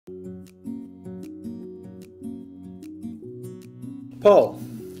Paul,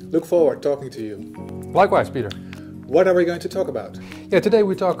 look forward talking to you. Likewise, Peter. What are we going to talk about? Yeah, today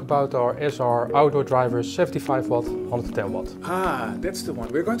we talk about our SR outdoor drivers, 75 watt, 110 watt. Ah, that's the one.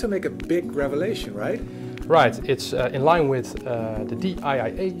 We're going to make a big revelation, right? Right, it's in line with the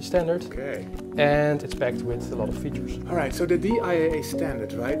DiiA standard. Okay. And it's packed with a lot of features. All right, so the DiiA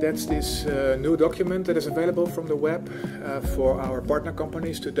standard, right? That's this new document that is available from the web for our partner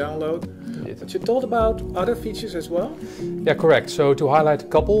companies to download. But you told about other features as well? Yeah, correct. So to highlight a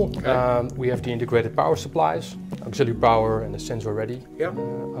couple, Okay. we have the integrated power supplies, auxiliary power and the sensor ready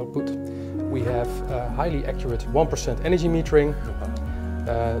output. We have highly accurate 1% energy metering,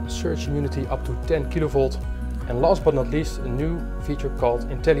 surge immunity up to 10 kilovolt, and last but not least, a new feature called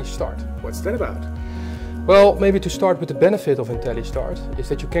IntelliStart. What's that about? Well, maybe to start with the benefit of IntelliStart is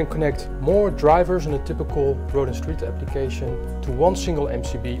that you can connect more drivers in a typical road and street application to one single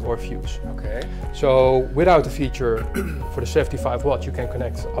MCB or fuse. Okay. So without the feature for the 75 watt, you can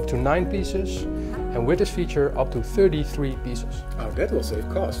connect up to 9 pieces, and with this feature up to 33 pieces. Oh, that will save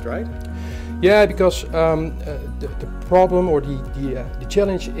cost, right? Yeah, because the problem or the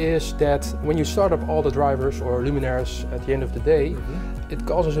challenge is that when you start up all the drivers or luminaires at the end of the day, it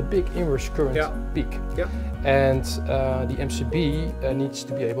causes a big inverse current peak. Yeah. And the MCB needs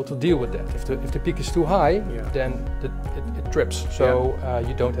to be able to deal with that. If the peak is too high, then it trips, so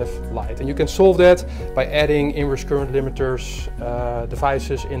you don't have light. And you can solve that by adding inverse current limiters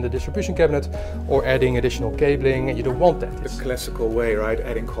devices in the distribution cabinet, or adding additional cabling, and you don't want that. The classical way, right?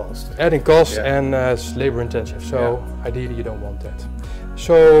 Adding cost. Adding cost and it's labor intensive, so ideally you don't want that.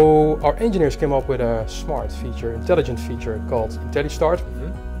 So our engineers came up with a smart feature, intelligent feature called IntelliStart.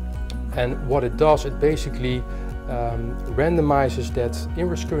 And what it does, it basically randomizes that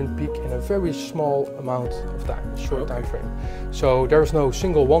inverse current peak in a very small amount of time, a short time frame. So there is no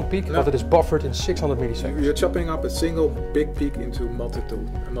single one peak, but it is buffered in 600 milliseconds. You're chopping up a single big peak into a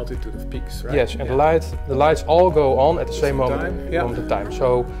multitude of peaks, right? Yes, and the lights all go on at the same moment of time.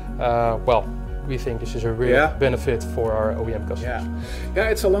 So, well, we think this is a real benefit for our OEM customers. Yeah,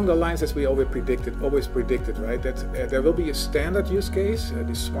 it's along the lines as we always predicted, right? That there will be a standard use case,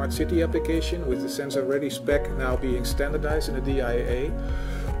 this smart city application with the sensor ready spec now being standardized in the DiiA.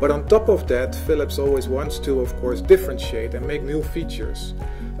 But on top of that, Philips always wants to, of course, differentiate and make new features.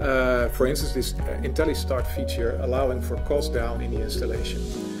 For instance, this IntelliStart feature allowing for cost down in the installation.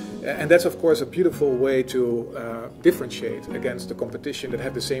 And that's of course a beautiful way to differentiate against the competition that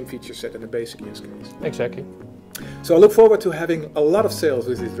have the same feature set in the basic use case. Exactly. So I look forward to having a lot of sales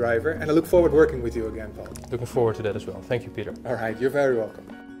with this driver, and I look forward working with you again, Paul. Looking forward to that as well. Thank you, Peter. All right, you're very welcome.